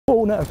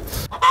Oh no.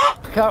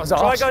 That was Try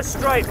harsh. go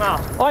straight, Mark.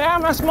 I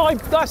am,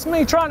 that's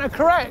me trying to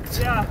correct.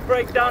 Yeah,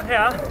 brake down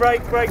here.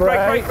 Brake. Let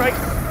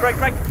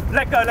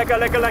go.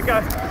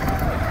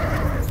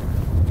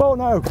 Oh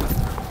no.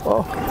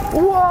 Oh.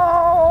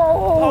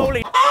 Whoa!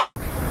 Holy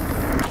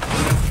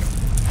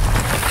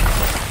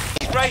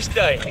race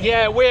day.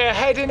 Yeah, we're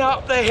heading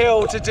up the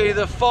hill to do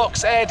the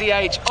Fox Air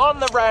DH on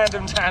the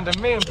Random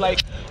Tandem, me and Blake.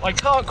 I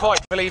can't quite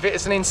believe it.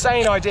 It's an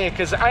insane idea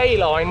because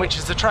A-line, which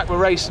is the track we're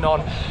racing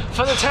on,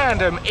 for the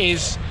tandem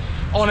is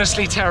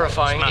honestly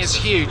terrifying. It's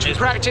huge. We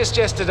practiced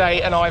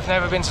yesterday and I've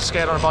never been so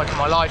scared on a bike in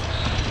my life.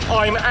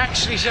 I'm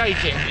actually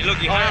shaking.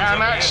 I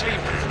am actually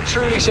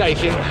truly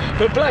shaking.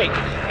 But Blake,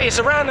 it's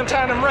a Random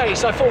Tandem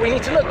race. I thought we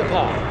need to look the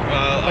part.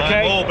 Well,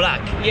 okay. I'm all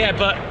black. Yeah,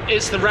 but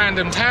it's the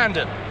Random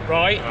Tandem,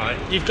 right?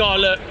 You've got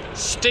to look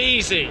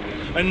steezy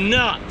and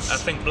nuts. I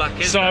think black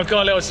is. So I've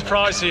got a little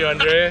surprise for you,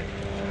 Andrea.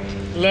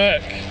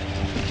 Look.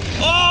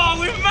 Oh,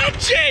 we're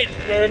matching!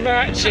 We're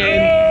matching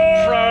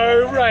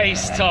pro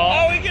race top.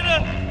 Are we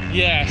gonna?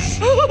 Yes.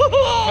 Put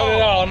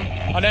it on,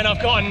 and then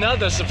I've got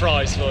another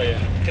surprise for you.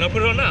 Can I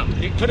put it on now?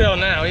 You can put it on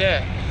now,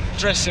 yeah.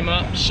 Dress him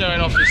up,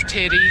 showing off his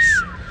titties.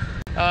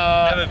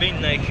 Never been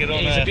naked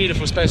on He's a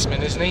beautiful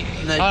specimen, isn't he?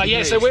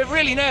 Yeah, so we're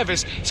really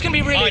nervous. It's going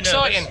to be really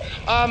exciting.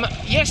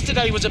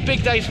 Yesterday was a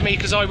big day for me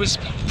because I was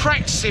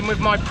practicing with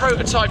my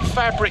prototype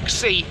fabric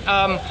seat,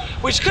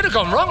 which could have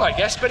gone wrong, I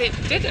guess, but it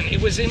didn't.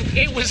 It was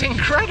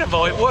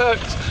incredible. It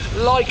worked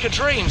like a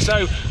dream.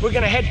 So we're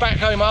going to head back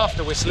home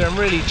after Whistler and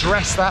really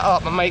dress that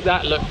up and make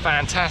that look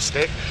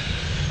fantastic.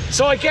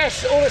 So I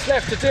guess all that's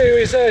left to do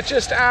is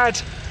just add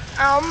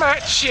our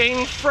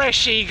matching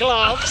freshy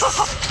gloves.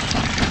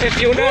 If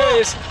you'll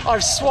notice,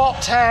 I've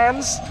swapped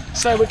hands,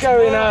 so we're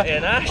going.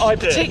 I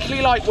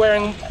particularly like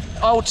wearing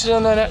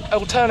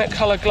alternate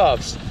colour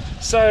gloves.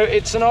 So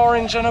it's an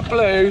orange and a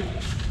blue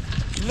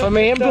for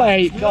me and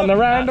Blake on the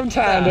Random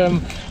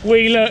Tandem.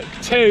 We look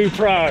too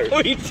pro.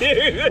 We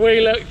do.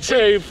 We look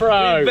too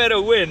pro. We better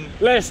win.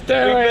 Let's do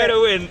it. We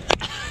better win.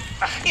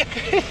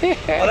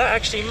 Well, that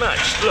actually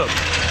matched. Look.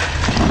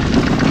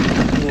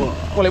 Whoa.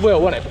 Well, it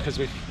will, won't it? Because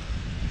we've.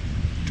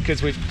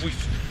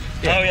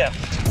 Yeah. Oh yeah.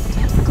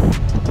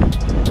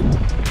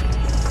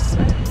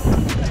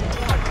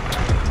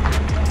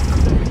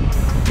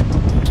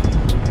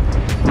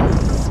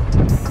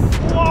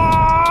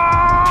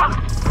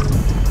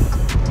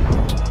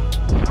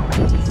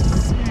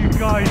 You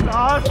guys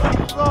are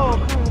so cool.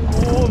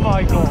 Oh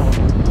my god.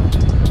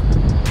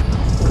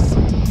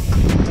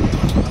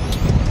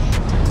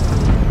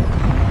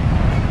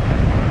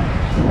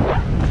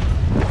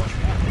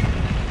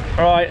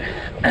 Alright,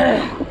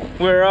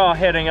 we are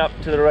heading up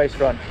to the race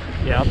run.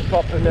 Yeah, I'm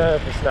proper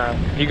nervous now.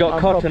 You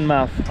got cotton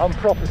mouth. I'm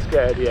proper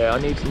scared, yeah. I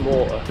need some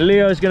water.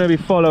 Leo's going to be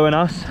following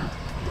us.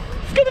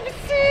 It's going to be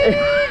sick!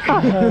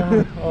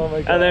 Oh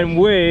my god. And then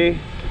we're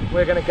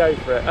going to go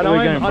for it. And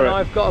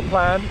I've got a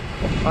plan.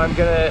 I'm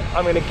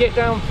gonna get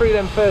down through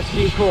them first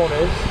few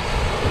corners.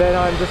 Then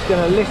I'm just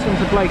going to listen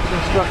to Blake's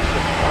instructions.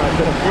 I'm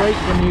going to brake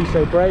when you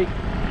say brake.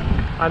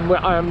 And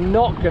I am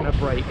not going to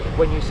brake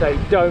when you say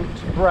don't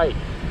brake.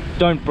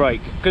 Don't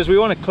brake, because we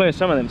want to clear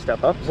some of them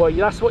stuff up. Well,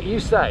 that's what you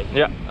say.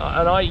 Yeah.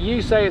 And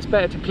you say it's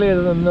better to clear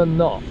them than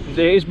not. It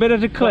is better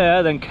to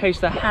clear than case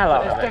the hell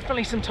out of it. There's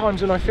definitely some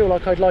times when I feel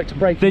like I'd like to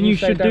brake. Then you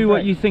should do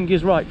what you think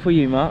is right for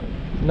you, Mark.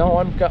 No,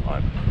 I'm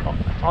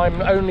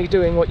only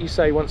doing what you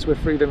say once we're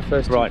through them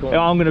first two corners.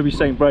 I'm going to be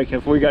saying braking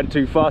if we're going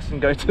too fast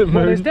and go to the moon.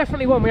 Well, there's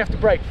definitely one we have to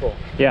brake for.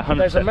 Yeah, 100%.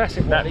 There's a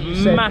massive one that you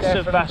said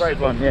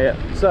massive one. Yeah.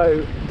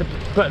 So,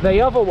 but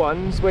the other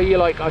ones where you're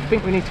like, I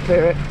think we need to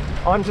clear it.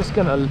 I'm just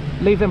going to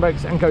leave them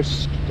brakes and go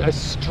as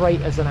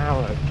straight as an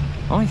arrow.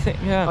 I think,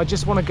 yeah. I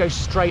just want to go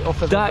straight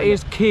off of that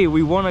is key.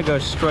 We want to go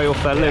straight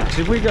off that lip.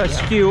 If we go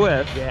skew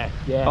left,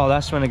 oh,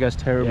 that's when it goes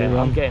terribly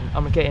wrong.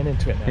 I'm getting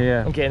into it now.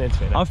 Yeah. I'm getting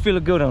into it now. I'm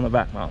feeling good on the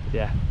back, Mark.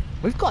 Yeah.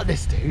 We've got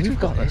this, dude. We've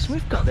got this.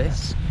 We've got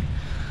this.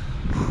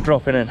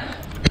 Dropping in.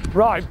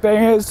 Right,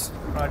 dingers.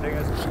 Right,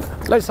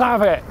 dingers. Let's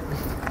have it.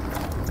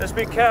 Just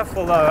be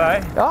careful though,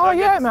 eh? Oh,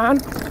 yeah, man.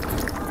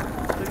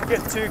 Don't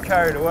get too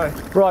carried away.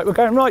 Right, we're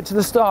going right to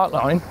the start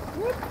line.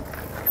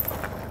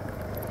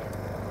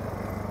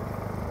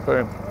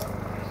 Boom.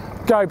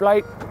 Go,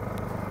 Blake.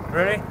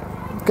 Ready?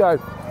 Go.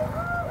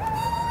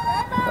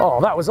 Oh,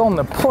 that was on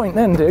the point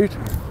then, dude.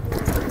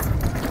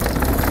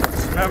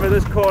 Remember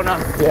this corner.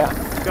 Yeah.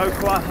 Go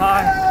quite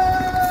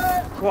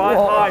high. Quite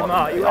high,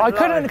 Mark. I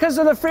couldn't because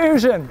of the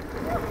fusion.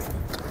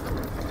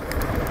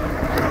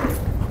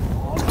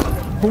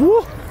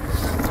 Woo.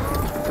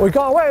 We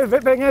got away with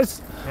it,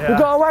 Bingers. Yeah. We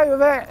got away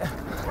with it.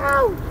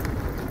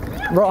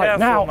 Right, Careful,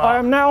 now, Mark. I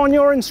am now on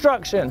your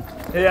instruction.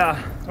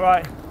 Yeah,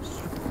 right.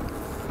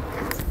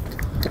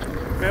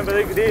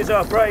 Remember, these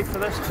are brake for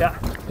this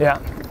chap. Yeah.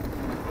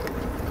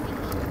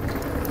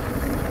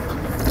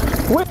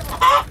 We're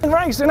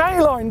racing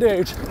A-line,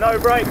 dude. No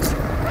brakes.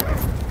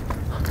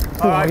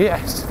 Oh, Right.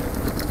 yes.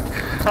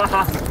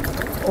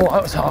 Oh,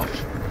 that was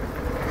harsh.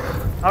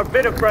 A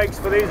bit of brakes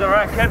for these, I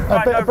reckon.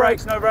 Right, bit no of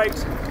brakes, no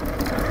brakes.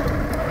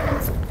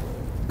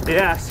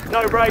 Yes,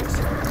 no brakes.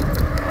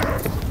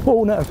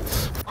 Oh no.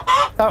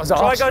 That was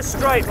Try go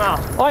straight,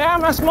 Mark. I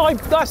am,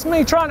 that's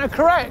me trying to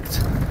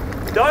correct.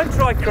 Don't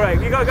try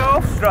correct, you gotta go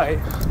off straight.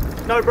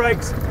 No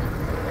brakes.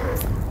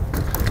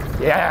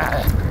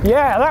 Yeah,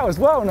 that was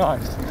well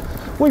nice.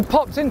 We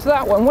popped into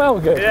that one well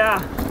good. Yeah.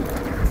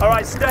 All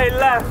right, stay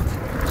left.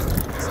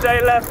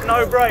 Stay left,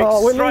 no brakes.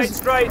 Oh,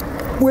 straight.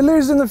 We're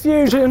losing the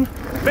fusion.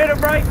 Bit of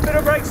brakes,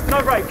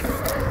 no brake.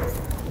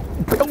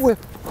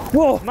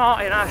 Whoa.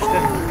 Martyn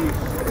Ashton.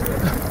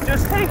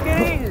 Just take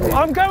it easy.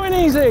 I'm going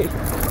easy.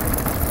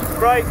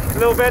 Brake,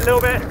 little bit.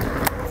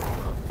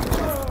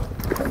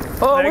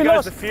 Oh, there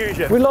goes the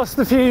fusion. We lost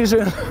the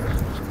fusion.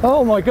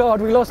 Oh my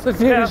God, we lost the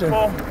fusion.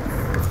 Careful.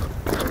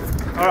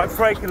 All right,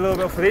 brake a little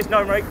bit for this.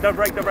 No brake.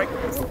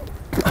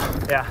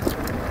 Yeah.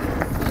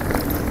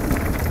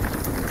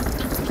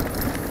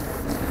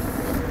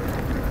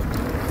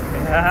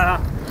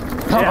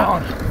 Come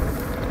on.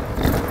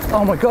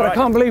 Oh my God, I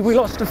can't believe we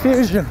lost the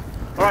fusion.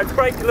 All right,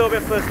 brake a little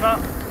bit first,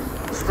 Matt.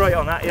 Straight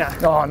on that, yeah.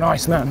 Oh,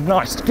 nice, man.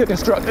 Nice. Good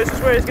instruction. This is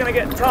where it's going to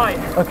get tight.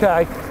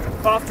 Okay.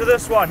 After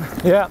this one.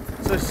 Yeah.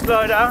 So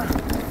slow down.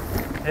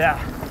 Yeah.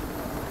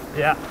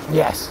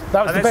 Yes.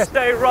 That was the best.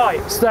 Stay right.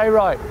 Stay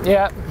right.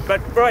 Yeah.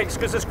 But brakes,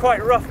 because it's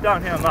quite rough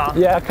down here, Mark.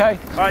 Yeah, okay.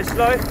 All right,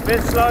 slow.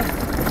 Bit slow.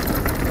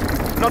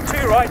 Not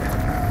too right.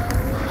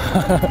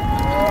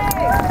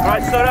 All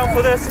right, slow down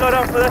for this.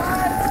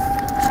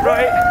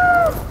 Straight.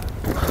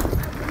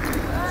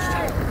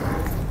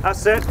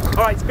 That's it.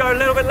 All right, go a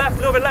little bit left.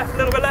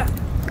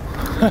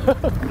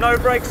 No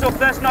brakes off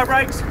this, no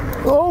brakes.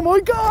 Oh my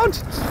God.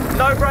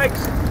 No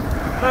brakes,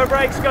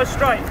 go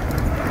straight.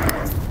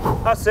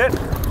 That's it.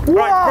 Wow.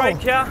 Right,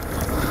 brake here,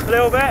 a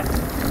little bit.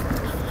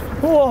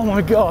 Oh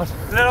my God.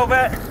 A little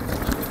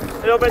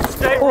bit,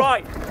 stay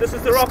right. This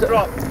is the rock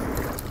drop.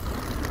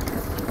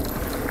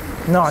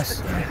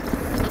 Nice.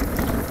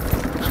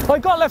 I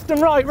got left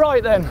and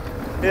right then.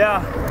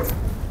 Yeah.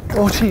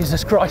 Oh,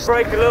 Jesus Christ.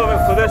 Brake a little bit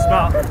for this,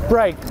 Mark.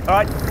 Brake.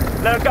 All right,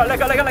 let it go.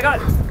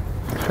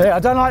 Yeah, I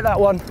don't like that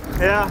one.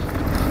 Yeah.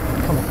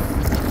 Come on.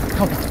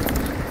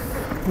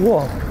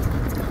 Whoa.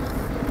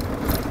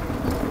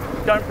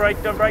 Don't brake.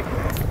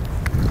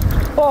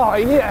 Oh,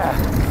 yeah.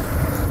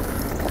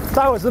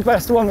 That was the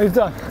best one we've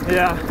done.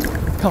 Yeah.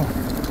 Come on.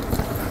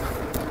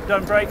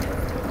 Don't brake.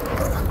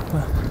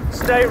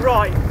 Stay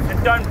right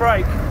and don't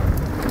brake.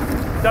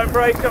 Don't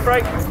brake.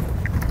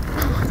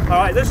 All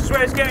right, this is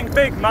where it's getting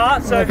big,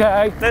 Mart, so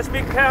okay. Let's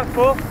be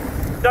careful.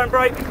 Don't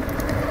brake.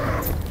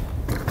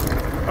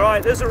 All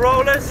right, there's a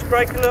rollers.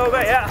 Brake a little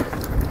bit, yeah.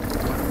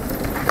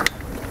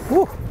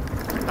 Woo.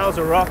 That was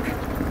a rock.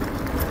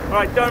 All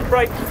right, don't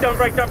brake.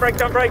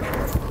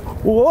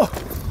 Whoa.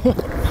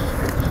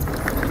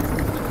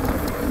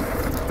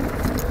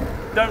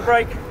 Don't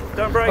brake.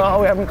 Oh,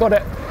 we haven't got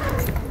it.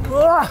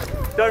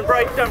 Don't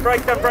brake.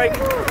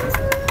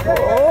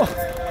 Oh.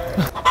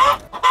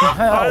 All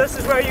right, this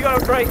is where you got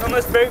to brake on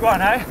this big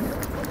one, eh?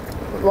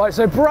 Right,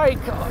 so brake.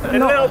 A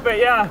little bit,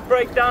 yeah.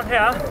 Brake down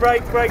here.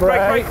 Brake.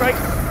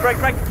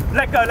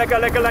 Let go.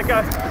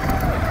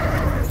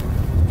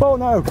 Oh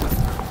no.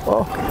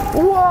 Oh.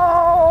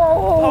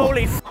 Whoa.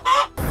 Holy f.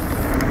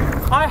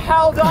 I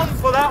held on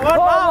for that one,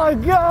 Oh my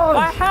God.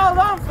 I held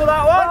on for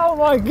that one. Oh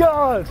my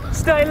God.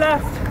 Stay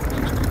left.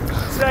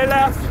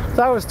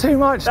 That was too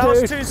much, That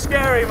was too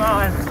scary,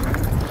 man.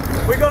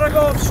 We got to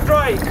go off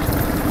straight.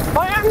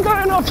 I am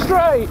going off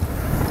straight.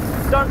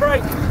 Don't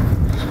brake.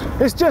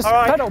 It's just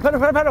pedal.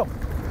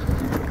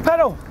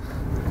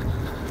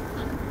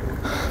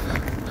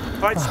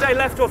 All right, stay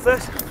left off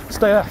this.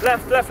 Stay there.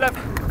 Left.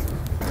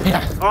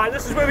 Yeah. All right,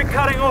 this is where we're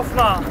cutting off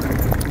now.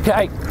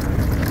 Okay.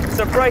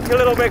 So brake a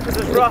little bit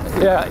because it's rough.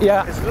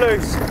 Yeah. It's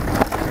loose,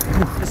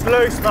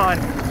 man.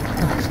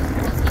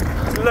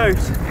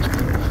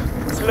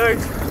 It's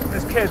loose.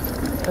 There's kids.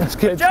 That's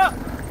good. Jump.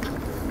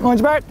 Mind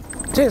your back.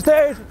 Cheers,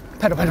 dude.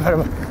 Pedal. All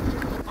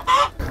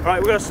right,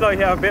 we're going to slow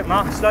here a bit,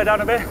 Mark. Slow down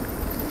a bit.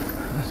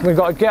 We've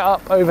got to get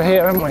up over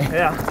here, haven't we?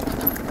 Yeah.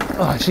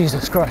 Oh,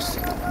 Jesus Christ.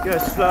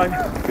 Good, slow in,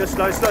 Mark.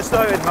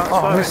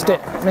 Oh, missed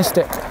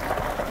it.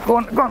 Go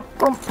on.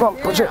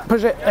 Push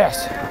it.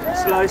 Yes.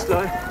 Slow.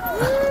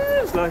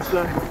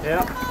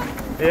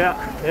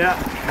 Yeah.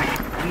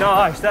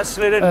 Nice, that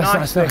slid in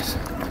nicely. Nice.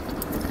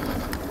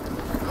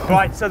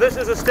 Right, so this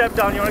is a step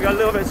down. You want to go a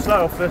little bit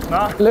slow off this,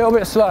 Mark. A little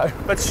bit slow.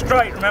 But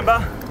straight,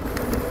 remember?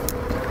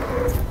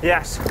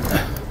 Yes.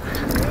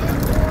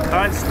 All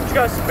right, just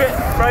go bit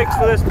brakes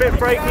for this, bit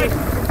brakey,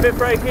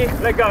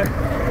 let go.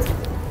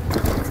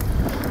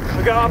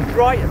 We go up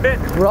right a bit.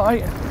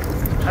 Right.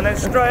 And then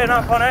straighten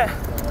up on it.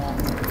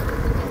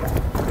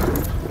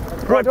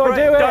 What do I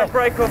do here? Don't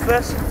brake off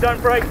this. Don't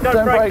brake.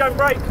 Right,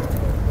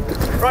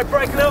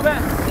 brake a little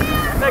bit.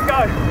 Let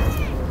go.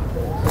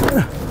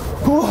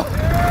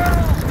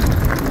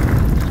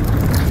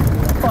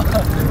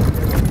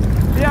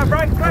 Yeah,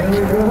 brake.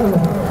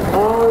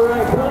 All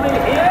right, coming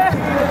in.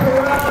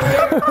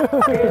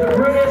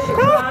 British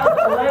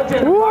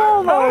legend.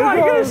 Oh my God.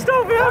 You're gonna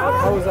stop me.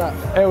 How was that?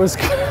 It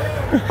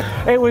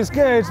was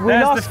good. We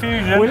There's lost the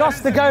fusion. We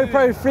lost the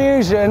GoPro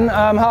fusion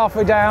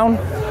halfway down.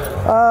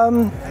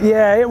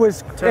 Yeah, it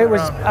was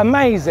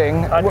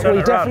amazing.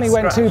 We definitely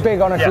went too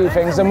big on a few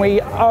things, and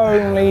we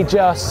only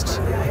just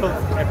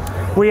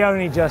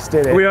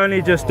did it. We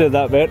only just did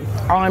that bit.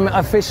 I'm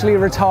officially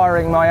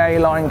retiring my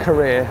A-line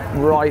career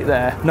right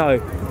there.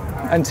 No.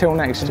 Until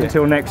next year.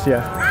 Until next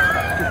year.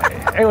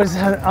 It was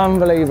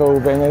unbelievable,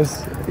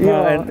 Bingers.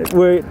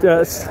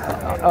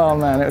 Oh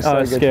man, it was so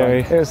good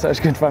scary. fun. It was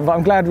such good fun. But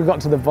I'm glad we got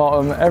to the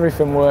bottom.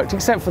 Everything worked,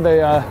 except for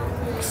the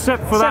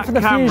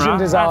fusion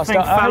disaster.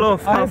 I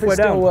hope it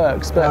still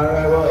works, but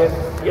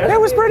it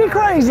was pretty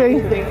crazy.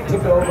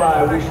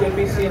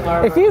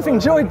 If you've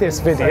enjoyed this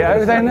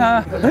video, then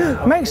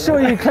make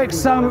sure you click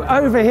some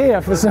over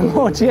here for some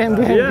more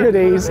GMBN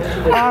goodies,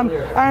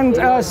 and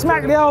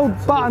smack the old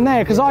button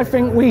there, because I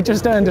think we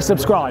just earned a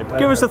subscribe.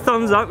 Give us a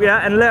thumbs up,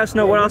 yeah, and let us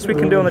know what else we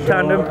can do on the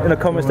tandem in the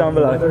comments down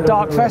below.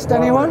 Dark Fest,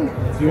 anyone?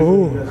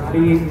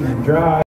 Ooh.